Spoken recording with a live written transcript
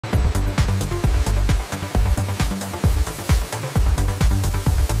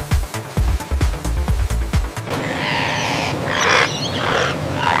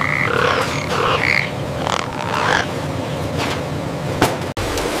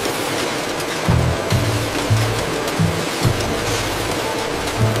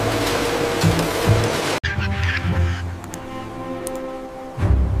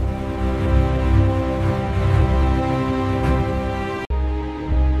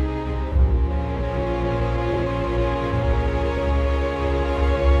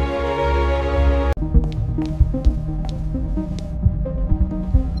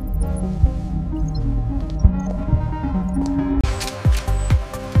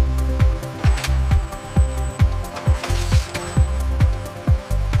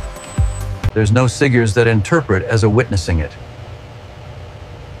There's no figures that interpret as a witnessing it.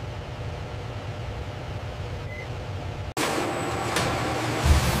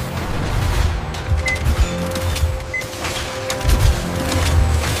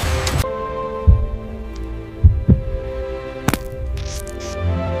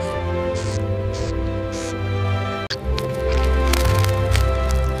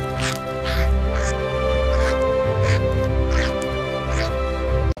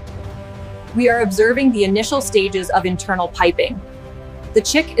 We are observing the initial stages of internal piping. The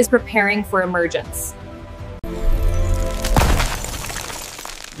chick is preparing for emergence.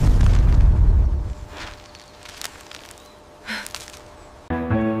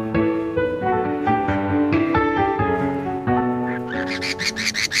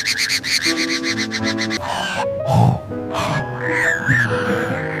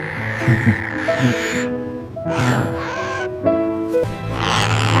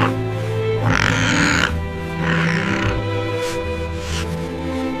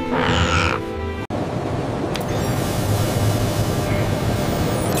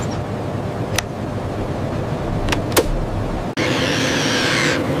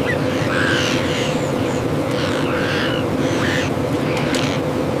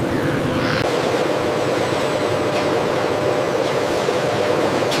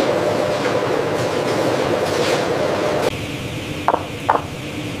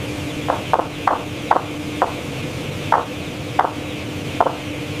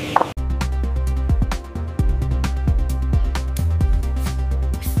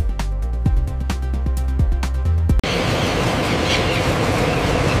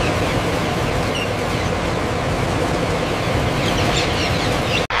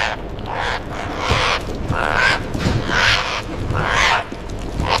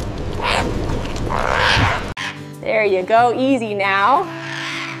 There you go, easy now.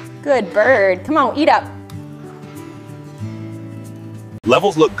 Good bird, come on, eat up.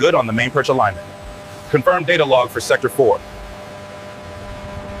 Levels look good on the main perch alignment. Confirm data log for Sector 4.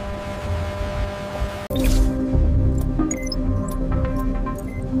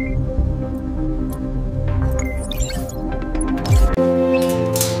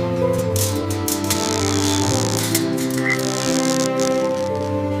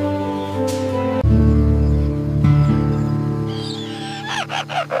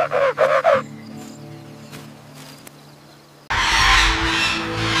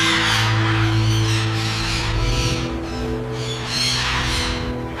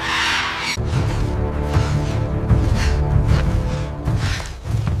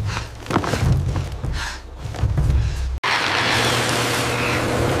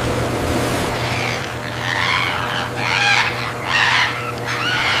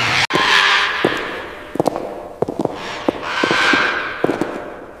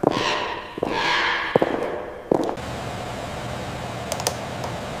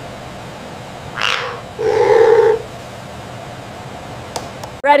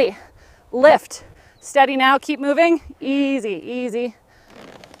 Ready, lift. Steady now, keep moving. Easy, easy.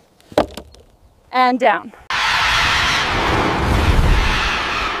 And down.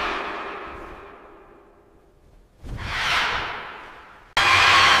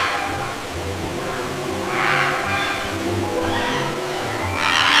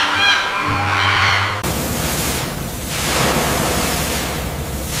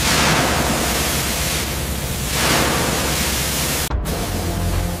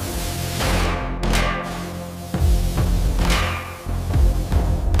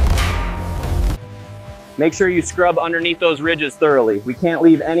 Make sure you scrub underneath those ridges thoroughly. We can't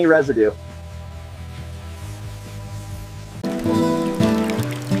leave any residue.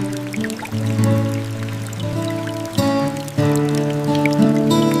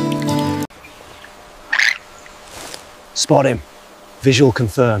 Spot him. Visual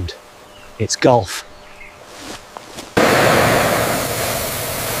confirmed. It's golf.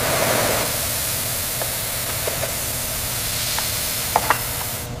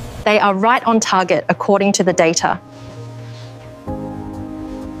 They are right on target according to the data.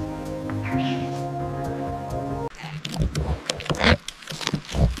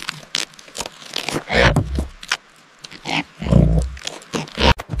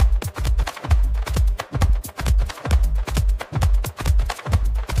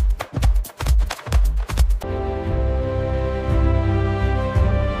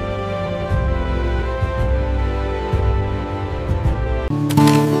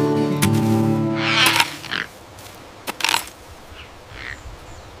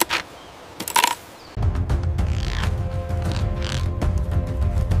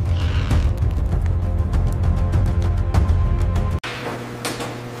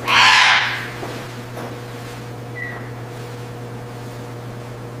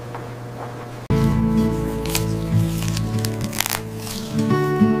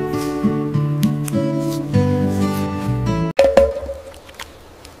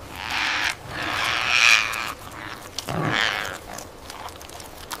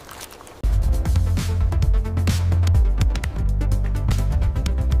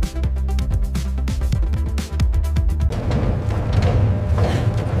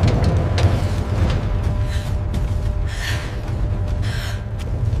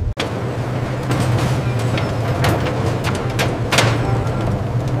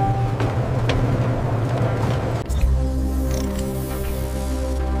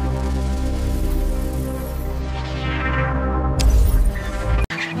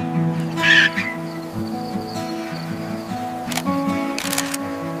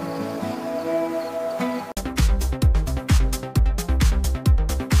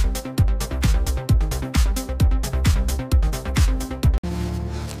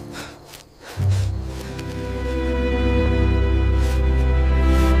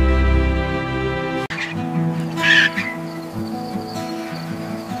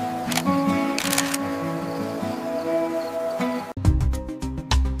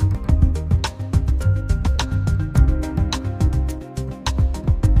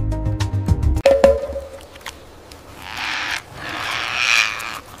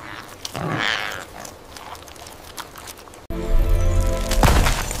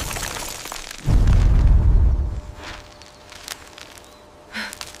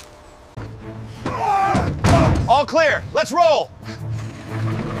 All clear. Let's roll.